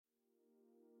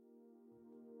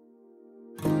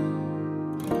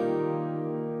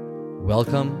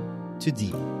Welcome to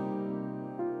Deep,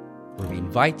 where we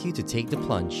invite you to take the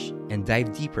plunge and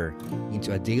dive deeper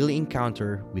into a daily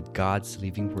encounter with God's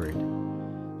living Word.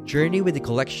 Journey with a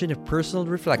collection of personal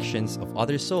reflections of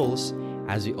other souls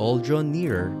as we all draw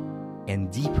nearer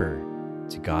and deeper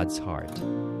to God's heart.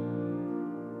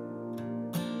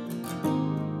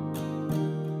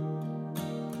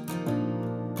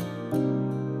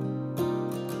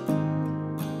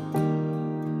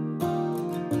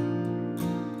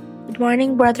 Good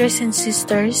morning, brothers and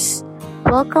sisters.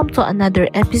 Welcome to another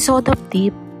episode of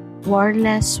Deep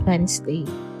Warless Wednesday.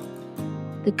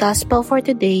 The Gospel for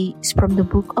today is from the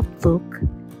book of Luke,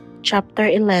 chapter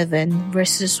 11,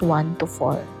 verses 1 to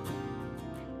 4.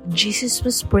 Jesus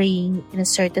was praying in a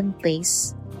certain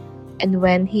place, and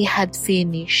when he had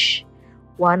finished,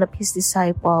 one of his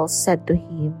disciples said to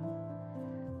him,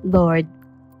 "Lord,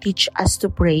 teach us to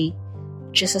pray,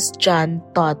 just as John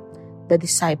taught the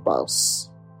disciples."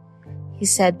 He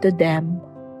said to them,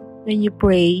 "When you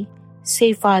pray,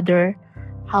 say, Father,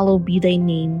 hallowed be thy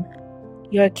name.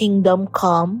 Your kingdom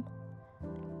come.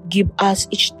 Give us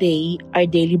each day our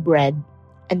daily bread,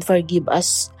 and forgive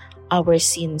us our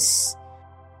sins,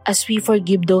 as we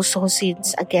forgive those who sin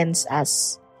against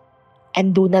us.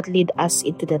 And do not lead us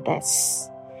into the test."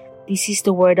 This is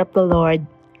the word of the Lord.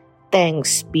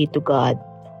 Thanks be to God.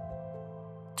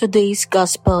 Today's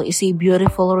gospel is a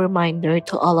beautiful reminder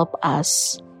to all of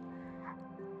us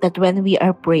that when we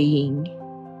are praying,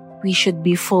 we should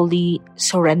be fully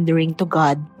surrendering to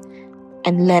God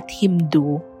and let Him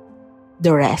do the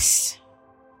rest.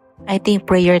 I think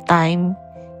prayer time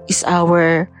is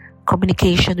our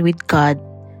communication with God,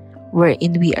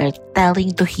 wherein we are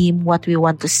telling to Him what we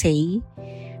want to say,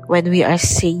 when we are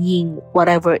saying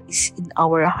whatever is in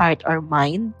our heart or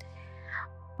mind,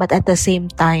 but at the same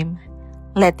time,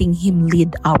 letting Him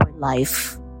lead our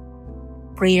life.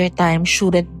 Prayer time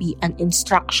shouldn't be an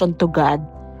instruction to God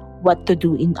what to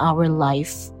do in our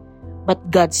life, but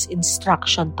God's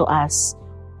instruction to us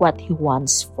what He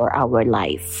wants for our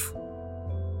life.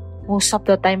 Most of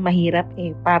the time, mahirap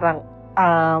Parang,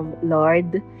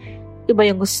 Lord, iba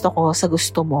yung gusto ko sa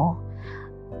gusto mo.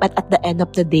 But at the end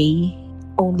of the day,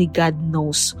 only God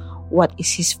knows what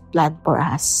is His plan for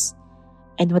us.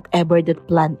 And whatever that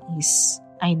plan is,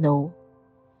 I know.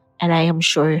 And I am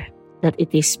sure that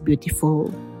it is beautiful.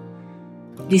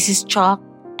 This is Chalk,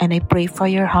 and I pray for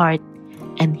your heart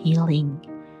and healing.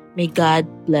 May God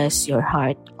bless your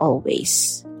heart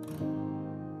always.